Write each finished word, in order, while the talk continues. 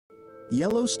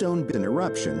Yellowstone Basin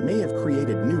eruption may have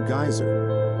created new geyser.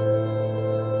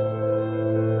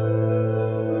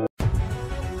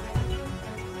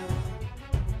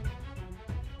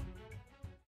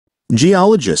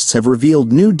 Geologists have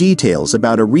revealed new details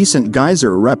about a recent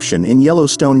geyser eruption in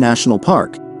Yellowstone National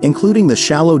Park, including the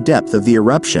shallow depth of the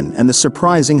eruption and the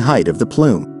surprising height of the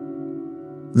plume.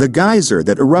 The geyser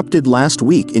that erupted last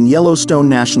week in Yellowstone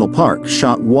National Park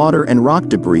shot water and rock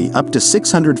debris up to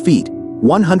 600 feet,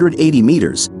 180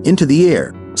 meters, into the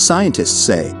air, scientists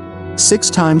say, 6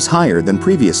 times higher than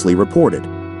previously reported.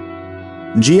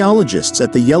 Geologists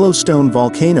at the Yellowstone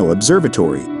Volcano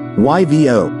Observatory,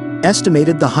 YVO,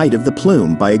 estimated the height of the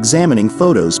plume by examining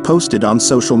photos posted on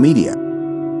social media.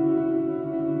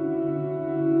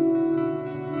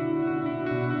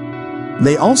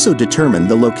 They also determined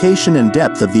the location and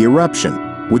depth of the eruption,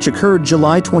 which occurred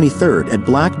July 23 at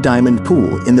Black Diamond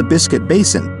Pool in the Biscuit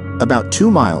Basin, about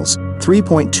 2 miles,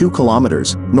 3.2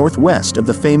 kilometers, northwest of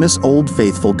the famous Old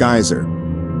Faithful geyser.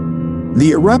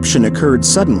 The eruption occurred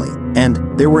suddenly,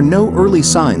 and there were no early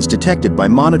signs detected by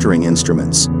monitoring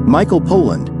instruments. Michael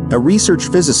Poland, a research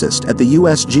physicist at the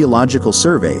U.S. Geological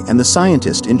Survey and the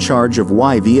scientist in charge of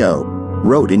YVO,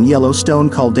 wrote in Yellowstone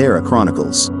Caldera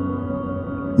Chronicles.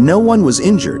 "No one was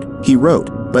injured," he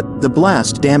wrote, "but the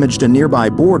blast damaged a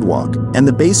nearby boardwalk, and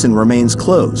the basin remains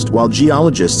closed while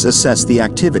geologists assess the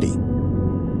activity."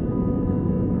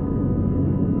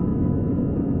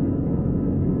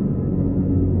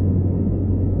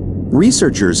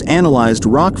 Researchers analyzed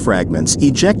rock fragments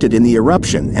ejected in the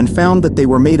eruption and found that they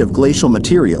were made of glacial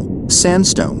material,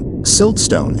 sandstone,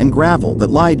 siltstone, and gravel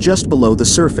that lie just below the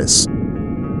surface.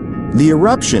 The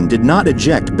eruption did not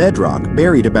eject bedrock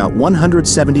buried about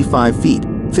 175 feet,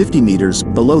 50 meters,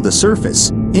 below the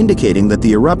surface, indicating that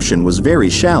the eruption was very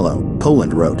shallow,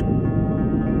 Poland wrote.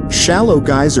 "Shallow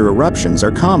geyser eruptions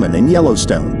are common in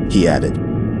Yellowstone," he added.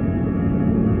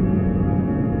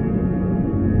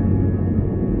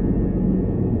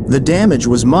 The damage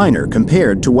was minor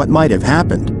compared to what might have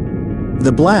happened.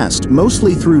 The blast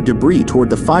mostly threw debris toward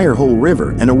the Firehole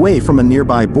River and away from a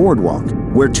nearby boardwalk,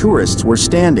 where tourists were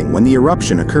standing when the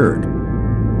eruption occurred.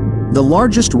 The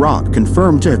largest rock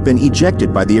confirmed to have been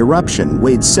ejected by the eruption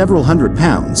weighed several hundred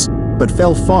pounds, but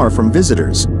fell far from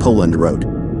visitors, Poland wrote.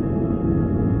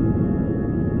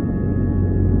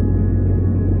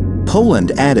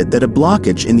 Poland added that a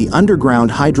blockage in the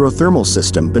underground hydrothermal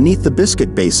system beneath the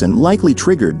Biscuit Basin likely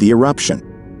triggered the eruption.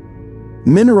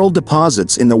 Mineral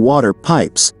deposits in the water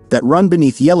pipes that run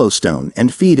beneath Yellowstone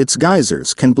and feed its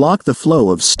geysers can block the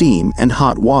flow of steam and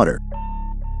hot water.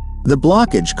 The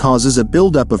blockage causes a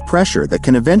buildup of pressure that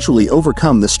can eventually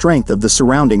overcome the strength of the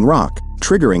surrounding rock,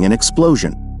 triggering an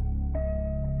explosion.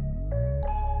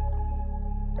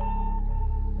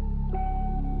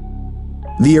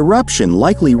 The eruption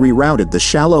likely rerouted the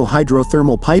shallow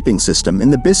hydrothermal piping system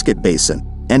in the Biscuit Basin,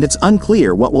 and it's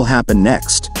unclear what will happen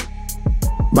next.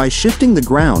 By shifting the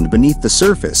ground beneath the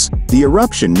surface, the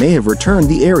eruption may have returned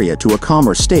the area to a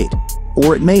calmer state,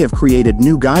 or it may have created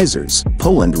new geysers,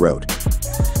 Poland wrote.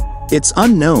 "It's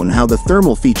unknown how the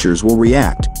thermal features will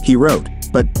react," he wrote,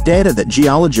 "but data that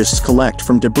geologists collect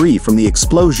from debris from the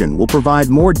explosion will provide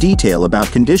more detail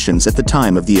about conditions at the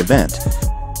time of the event."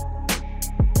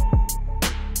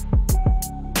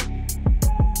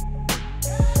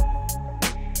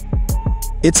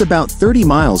 "It's about 30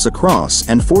 miles across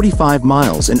and 45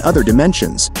 miles in other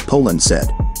dimensions," Poland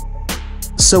said.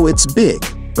 "So it's big,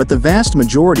 but the vast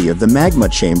majority of the magma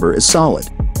chamber is solid.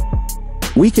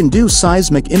 We can do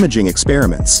seismic imaging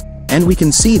experiments, and we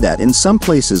can see that in some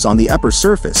places on the upper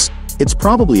surface, it's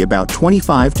probably about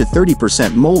 25 to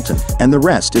 30% molten, and the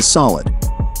rest is solid.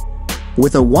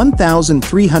 With a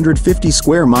 1,350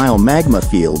 square mile magma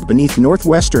field beneath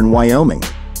northwestern Wyoming,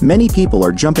 many people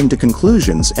are jumping to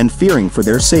conclusions and fearing for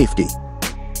their safety.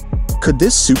 Could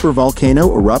this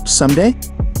supervolcano erupt someday?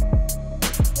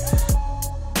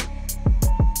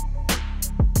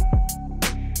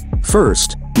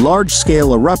 First,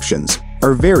 large-scale eruptions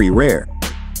are very rare.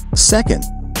 Second,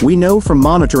 we know from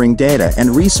monitoring data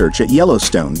and research at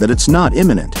Yellowstone that it's not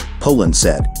imminent, Poland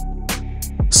said.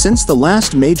 Since the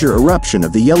last major eruption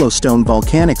of the Yellowstone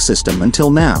volcanic system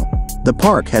until now, the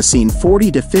park has seen 40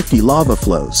 to 50 lava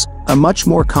flows, a much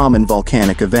more common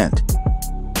volcanic event.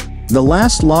 The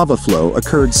last lava flow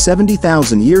occurred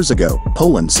 70,000 years ago,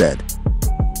 Poland said.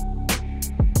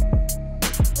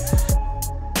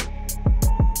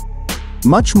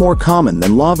 Much more common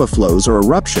than lava flows or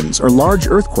eruptions are large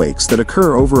earthquakes that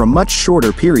occur over a much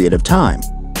shorter period of time,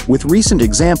 with recent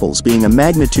examples being a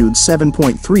magnitude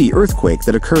 7.3 earthquake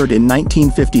that occurred in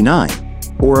 1959,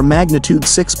 or a magnitude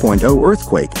 6.0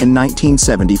 earthquake in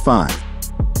 1975.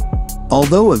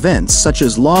 Although events such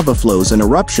as lava flows and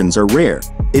eruptions are rare,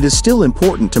 it is still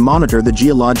important to monitor the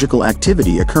geological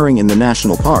activity occurring in the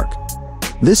national park.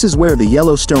 This is where the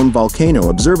Yellowstone Volcano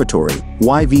Observatory,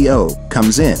 YVO,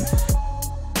 comes in.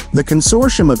 The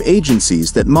consortium of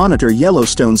agencies that monitor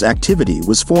Yellowstone's activity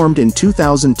was formed in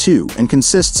 2002 and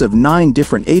consists of 9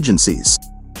 different agencies.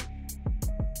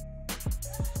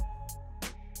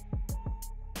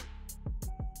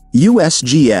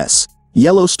 USGS,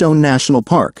 Yellowstone National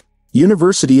Park,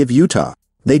 University of Utah.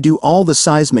 They do all the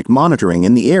seismic monitoring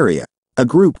in the area, a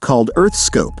group called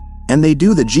EarthScope, and they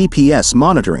do the GPS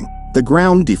monitoring, the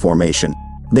ground deformation.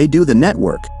 They do the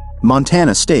network,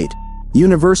 Montana State,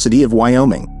 University of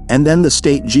Wyoming, and then the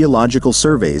State Geological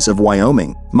Surveys of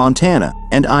Wyoming, Montana,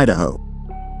 and Idaho.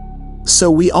 So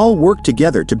we all work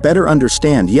together to better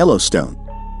understand Yellowstone.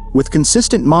 With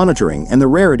consistent monitoring and the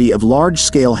rarity of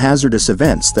large-scale hazardous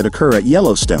events that occur at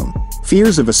Yellowstone,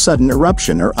 fears of a sudden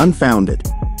eruption are unfounded.